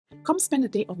Come spend a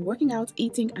day of working out,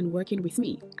 eating, and working with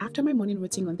me. After my morning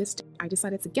routine on this day, I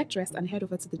decided to get dressed and head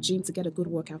over to the gym to get a good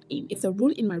workout in. It's a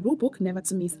rule in my rule book never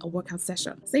to miss a workout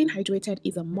session. Staying hydrated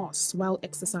is a must while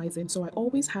exercising, so I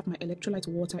always have my electrolyte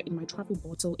water in my travel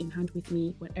bottle in hand with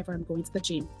me whenever I'm going to the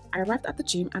gym. I arrived at the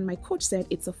gym and my coach said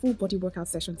it's a full body workout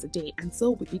session today, and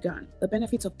so we began. The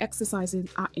benefits of exercising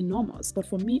are enormous, but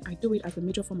for me, I do it as a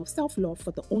major form of self-love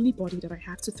for the only body that I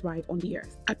have to thrive on the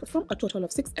earth. I perform a total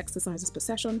of 6 exercises per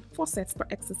session, 4 sets per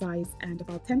exercise, and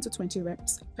about 10 to 20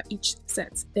 reps per each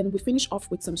set. Then we finish off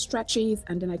with some stretches,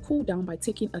 and then I cool down by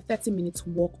taking a 30-minute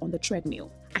walk on the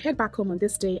treadmill. I head back home on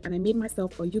this day and I made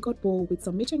myself a yogurt bowl with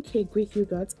some Mitch & K Greek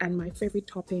yogurt and my favorite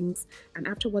toppings, and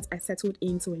afterwards I settled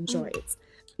in to enjoy it.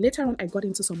 Later on, I got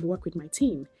into some work with my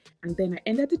team, and then I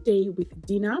ended the day with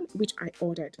dinner, which I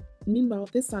ordered. Meanwhile,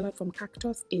 this salad from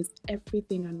Cactus is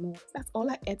everything and more. That's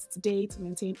all I ate today to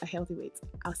maintain a healthy weight.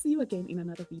 I'll see you again in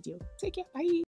another video. Take care. Bye.